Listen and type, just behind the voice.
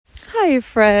Hi,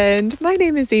 friend. My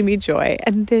name is Amy Joy,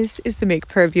 and this is the Make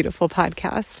Prayer Beautiful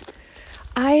podcast.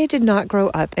 I did not grow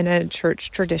up in a church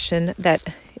tradition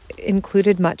that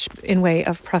included much in way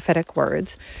of prophetic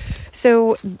words.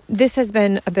 So this has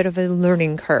been a bit of a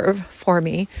learning curve for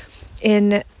me.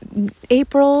 In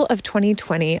April of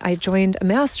 2020, I joined a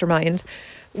mastermind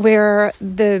where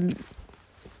the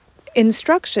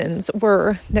instructions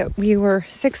were that we were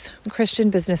 6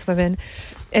 Christian businesswomen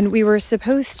and we were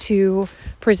supposed to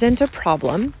present a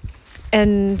problem,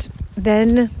 and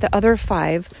then the other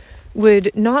 5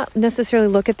 would not necessarily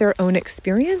look at their own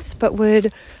experience, but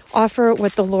would offer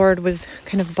what the Lord was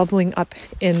kind of bubbling up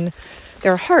in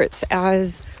their hearts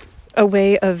as a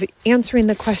way of answering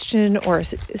the question or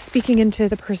speaking into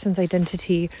the person's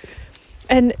identity.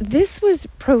 And this was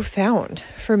profound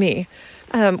for me.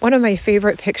 One of my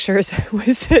favorite pictures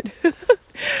was that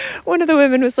one of the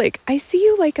women was like, I see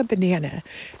you like a banana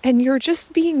and you're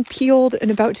just being peeled and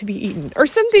about to be eaten or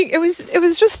something. It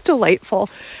was just delightful.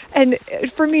 And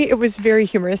for me, it was very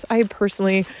humorous. I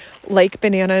personally like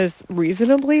bananas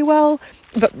reasonably well,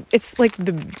 but it's like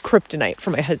the kryptonite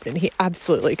for my husband. He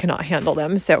absolutely cannot handle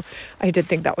them. So I did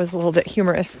think that was a little bit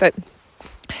humorous. But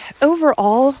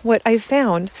overall, what I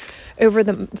found over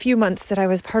the few months that I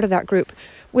was part of that group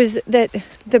was that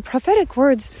the prophetic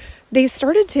words, they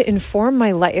started to inform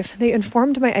my life. They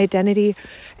informed my identity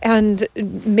and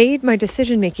made my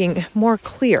decision-making more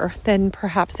clear than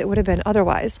perhaps it would have been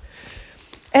otherwise.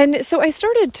 And so I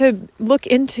started to look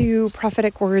into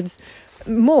prophetic words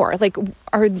more. Like,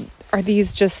 are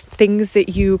these just things that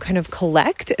you kind of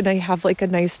collect? And I have like a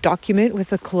nice document with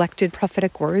the collected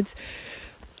prophetic words.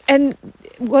 And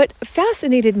what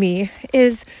fascinated me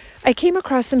is I came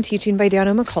across some teaching by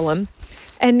Dano McCullum,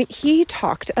 and he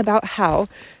talked about how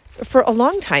for a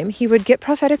long time he would get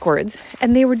prophetic words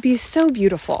and they would be so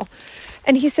beautiful.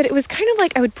 And he said it was kind of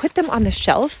like I would put them on the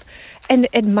shelf and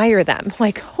admire them.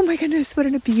 Like, oh my goodness, what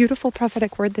a beautiful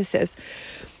prophetic word this is.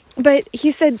 But he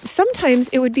said sometimes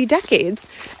it would be decades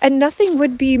and nothing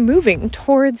would be moving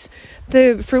towards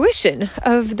the fruition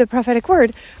of the prophetic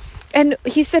word. And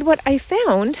he said what I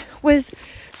found was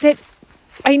that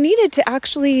I needed to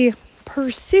actually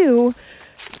pursue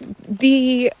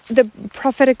the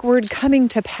prophetic word coming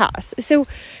to pass. So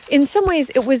in some ways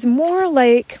it was more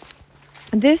like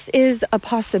this is a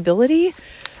possibility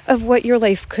of what your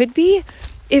life could be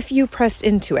if you pressed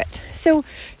into it. So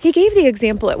he gave the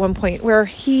example at one point where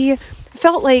he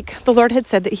felt like the Lord had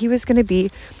said that he was going to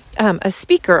be a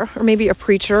speaker or maybe a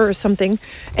preacher or something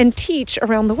and teach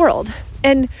around the world.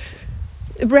 And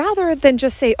rather than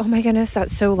just say, oh my goodness,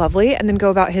 that's so lovely, and then go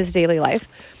about his daily life,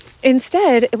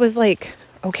 instead it was like,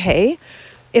 okay,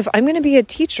 if I'm going to be a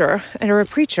teacher or a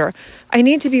preacher, I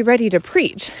need to be ready to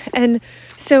preach. And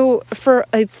so for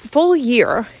a full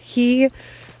year, he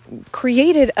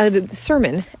created a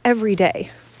sermon every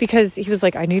day because he was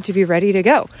like, I need to be ready to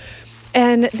go.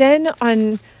 And then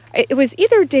it was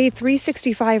either day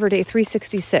 365 or day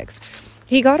 366,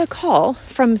 he got a call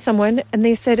from someone and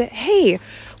they said, hey,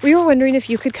 we were wondering if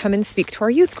you could come and speak to our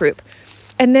youth group.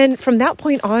 And then from that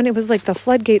point on, it was like the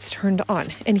floodgates turned on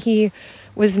and he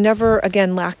was never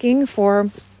again lacking for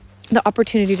the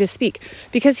opportunity to speak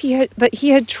because he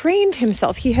had trained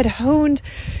himself. He had honed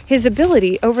his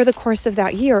ability over the course of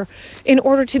that year in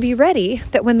order to be ready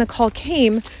that when the call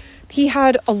came, he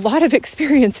had a lot of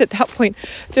experience at that point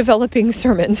developing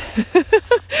sermons,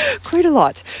 quite a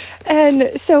lot.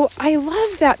 And so I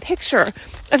love that picture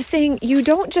of saying you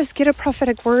don't just get a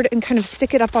prophetic word and kind of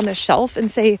stick it up on the shelf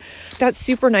and say, that's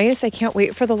super nice, I can't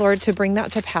wait for the Lord to bring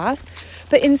that to pass.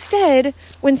 But instead,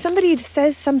 when somebody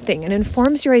says something and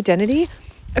informs your identity,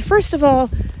 first of all,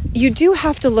 you do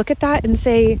have to look at that and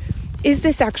say, is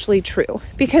this actually true?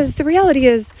 Because the reality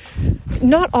is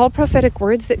not all prophetic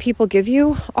words that people give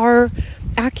you are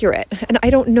accurate. And I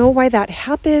don't know why that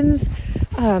happens.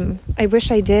 I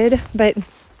wish I did. But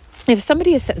if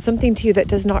somebody has said something to you that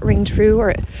does not ring true,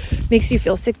 or it makes you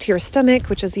feel sick to your stomach,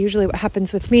 which is usually what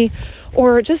happens with me,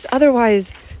 or just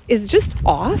otherwise is just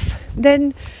off,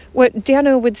 then what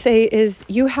Dano would say is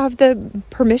you have the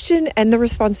permission and the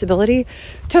responsibility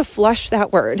to flush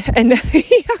that word. And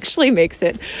he actually makes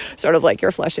it sort of like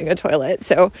you're flushing a toilet.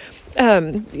 So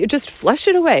you just flush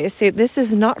it away. Say, this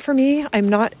is not for me. I'm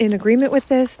not in agreement with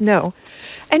this. No.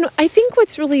 And I think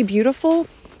what's really beautiful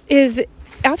is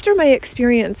after my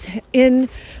experience in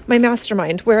my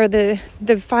mastermind where the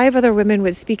 5 other women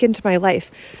would speak into my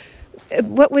life,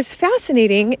 what was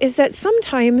fascinating is that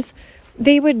sometimes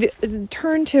they would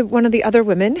turn to one of the other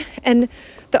women, and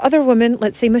the other woman,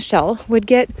 let's say Michelle, would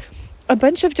get a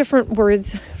bunch of different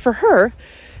words for her,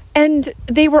 and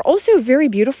they were also very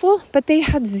beautiful, but they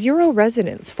had zero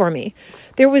resonance for me.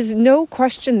 there was no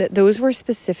question that those were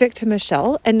specific to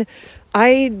Michelle, and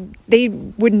they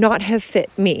would not have fit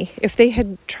me. If they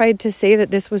had tried to say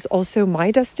that this was also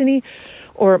my destiny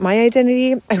or my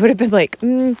identity, I would have been like,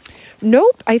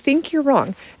 nope, I think you're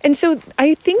wrong. And so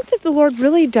I think that the Lord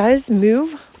really does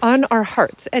move on our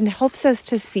hearts and helps us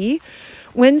to see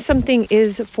when something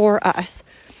is for us.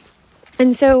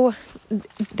 And so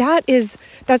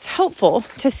that's helpful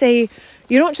to say,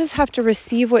 you don't just have to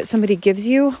receive what somebody gives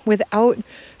you without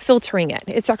filtering it.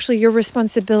 It's actually your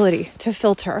responsibility to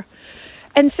filter.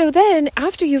 And so then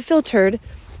after you've filtered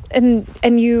and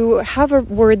you have a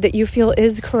word that you feel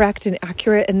is correct and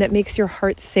accurate and that makes your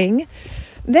heart sing,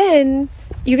 then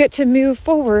you get to move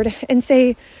forward and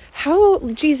say, how,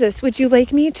 Jesus, would you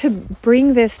like me to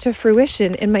bring this to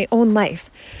fruition in my own life?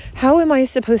 How am I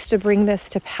supposed to bring this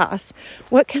to pass?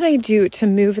 What can I do to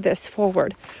move this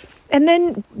forward? And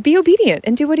then be obedient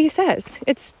and do what he says.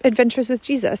 It's adventures with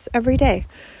Jesus every day.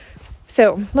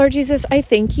 So, Lord Jesus, I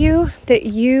thank you that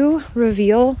you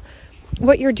reveal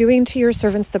what you're doing to your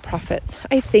servants, the prophets.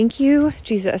 I thank you,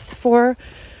 Jesus, for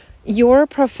your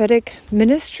prophetic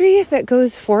ministry that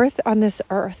goes forth on this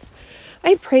earth.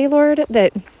 I pray, Lord,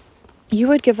 that you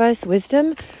would give us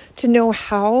wisdom to know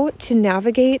how to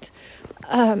navigate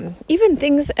even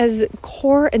things as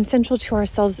core and central to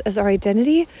ourselves as our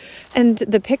identity and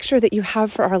the picture that you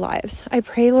have for our lives. I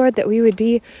pray, Lord, that we would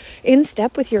be in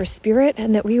step with your Spirit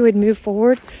and that we would move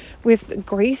forward with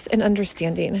grace and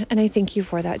understanding. And I thank you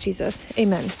for that, Jesus.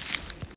 Amen.